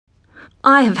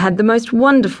I have had the most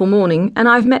wonderful morning, and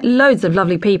I've met loads of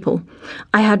lovely people.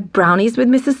 I had brownies with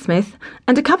Mrs. Smith,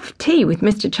 and a cup of tea with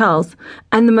Mr. Charles,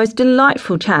 and the most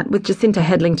delightful chat with Jacinta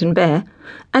Headlington-Bear,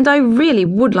 and I really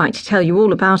would like to tell you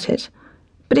all about it.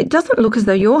 But it doesn't look as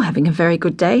though you're having a very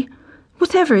good day.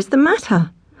 Whatever is the matter?"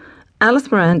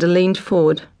 Alice-Miranda leaned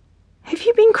forward. "Have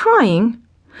you been crying?"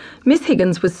 Miss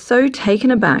Higgins was so taken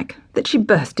aback that she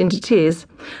burst into tears.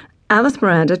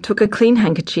 Alice-Miranda took a clean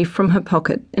handkerchief from her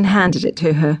pocket and handed it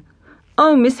to her.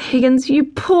 "Oh, Miss Higgins, you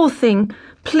poor thing!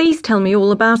 Please tell me all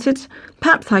about it.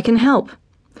 Perhaps I can help."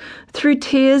 Through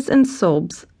tears and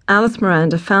sobs,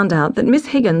 Alice-Miranda found out that Miss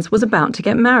Higgins was about to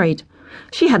get married.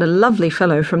 She had a lovely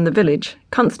fellow from the village,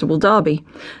 Constable Darby.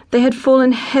 They had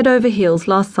fallen head over heels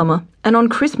last summer, and on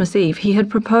Christmas Eve he had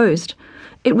proposed.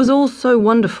 It was all so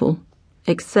wonderful,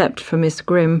 except for Miss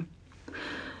Grimm.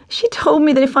 "She told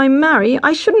me that if I marry,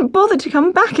 I shouldn't bother to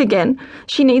come back again.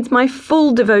 She needs my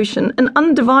full devotion and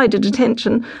undivided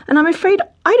attention, and I'm afraid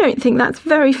I don't think that's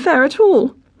very fair at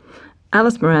all."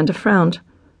 Alice-Miranda frowned.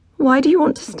 "Why do you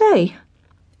want to stay?"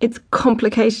 "It's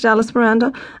complicated,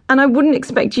 Alice-Miranda, and I wouldn't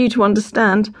expect you to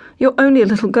understand. You're only a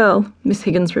little girl," Miss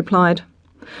Higgins replied.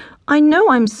 "I know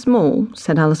I'm small,"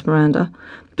 said Alice-Miranda,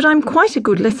 "but I'm quite a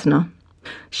good listener."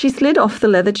 She slid off the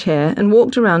leather chair and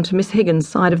walked around to Miss Higgins'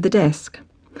 side of the desk.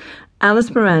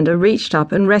 Alice-Miranda reached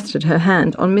up and rested her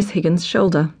hand on Miss Higgins'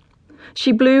 shoulder.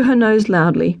 She blew her nose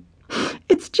loudly.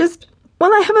 "It's just,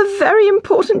 well, I have a very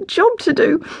important job to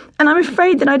do, and I'm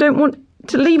afraid that I don't want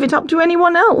to leave it up to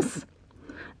anyone else."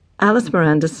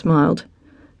 Alice-Miranda smiled.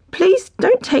 "Please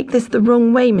don't take this the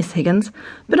wrong way, Miss Higgins,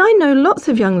 but I know lots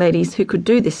of young ladies who could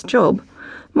do this job.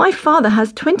 My father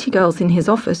has 20 girls in his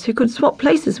office who could swap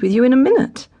places with you in a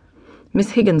minute."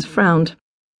 Miss Higgins frowned.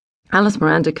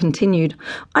 Alice-Miranda continued.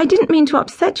 "I didn't mean to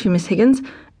upset you, Miss Higgins.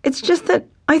 It's just that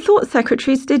I thought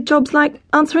secretaries did jobs like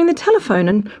answering the telephone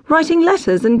and writing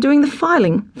letters and doing the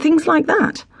filing, things like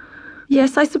that.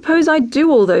 Yes, I suppose I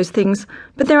do all those things,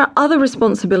 but there are other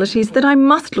responsibilities that I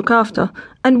must look after,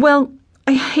 and, well,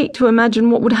 I hate to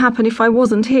imagine what would happen if I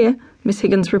wasn't here," Miss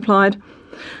Higgins replied.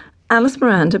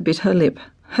 Alice-Miranda bit her lip.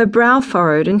 Her brow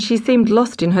furrowed, and she seemed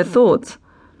lost in her thoughts.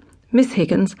 "Miss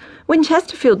Higgins,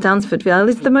 Winchesterfield-Downsfordville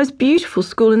is the most beautiful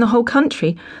school in the whole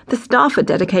country. The staff are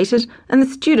dedicated, and the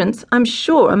students, I'm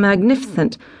sure, are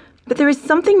magnificent. But there is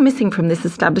something missing from this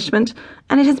establishment,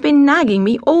 and it has been nagging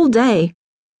me all day."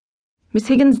 Miss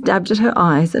Higgins dabbed at her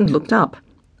eyes and looked up.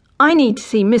 "I need to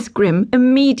see Miss Grimm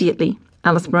immediately,"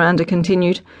 Alice-Miranda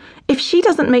continued. "If she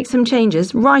doesn't make some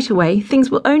changes right away, things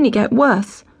will only get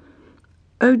worse."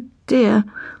 "Oh dear,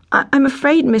 I'm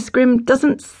afraid Miss Grimm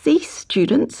doesn't see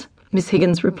students," Miss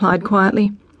Higgins replied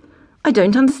quietly. "I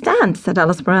don't understand," said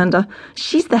Alice-Miranda.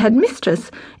 "She's the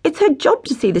headmistress. It's her job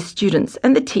to see the students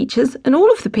and the teachers and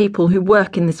all of the people who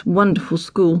work in this wonderful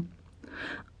school."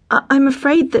 "I'm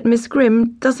afraid that Miss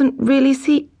Grimm doesn't really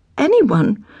see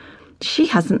anyone. She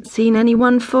hasn't seen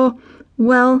anyone for,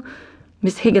 well,"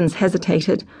 Miss Higgins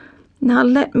hesitated. "Now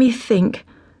let me think.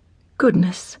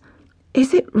 Goodness,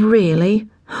 is it really?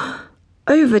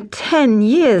 Over 10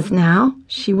 years now,"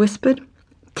 she whispered.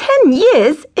 10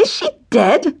 years? Is she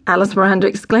dead?" Alice-Miranda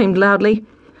exclaimed loudly.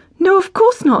 "No, of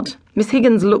course not." Miss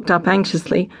Higgins looked up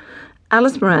anxiously.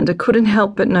 Alice-Miranda couldn't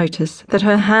help but notice that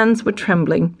her hands were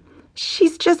trembling.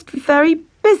 "She's just very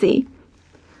busy."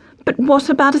 "But what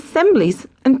about assemblies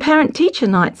and parent-teacher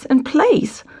nights and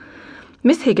plays?"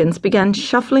 Miss Higgins began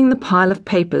shuffling the pile of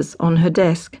papers on her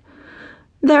desk.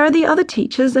 "There are the other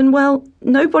teachers, and, well,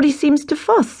 nobody seems to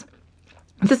fuss.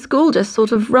 The school just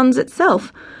sort of runs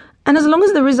itself. And as long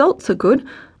as the results are good,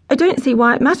 I don't see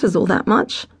why it matters all that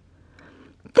much."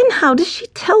 "Then how does she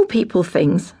tell people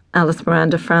things?"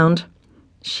 Alice-Miranda frowned.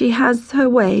 "She has her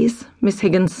ways." Miss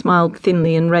Higgins smiled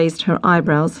thinly and raised her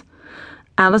eyebrows.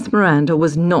 Alice-Miranda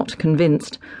was not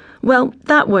convinced. "Well,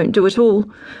 that won't do at all."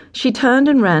 She turned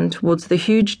and ran towards the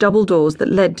huge double doors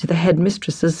that led to the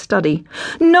headmistress's study.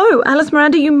 "No,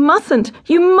 Alice-Miranda, you mustn't!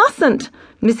 You mustn't!"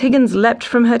 Miss Higgins leapt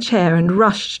from her chair and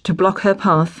rushed to block her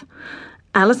path.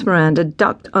 Alice-Miranda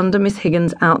ducked under Miss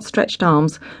Higgins' outstretched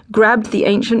arms, grabbed the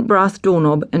ancient brass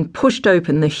doorknob and pushed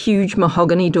open the huge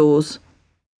mahogany doors.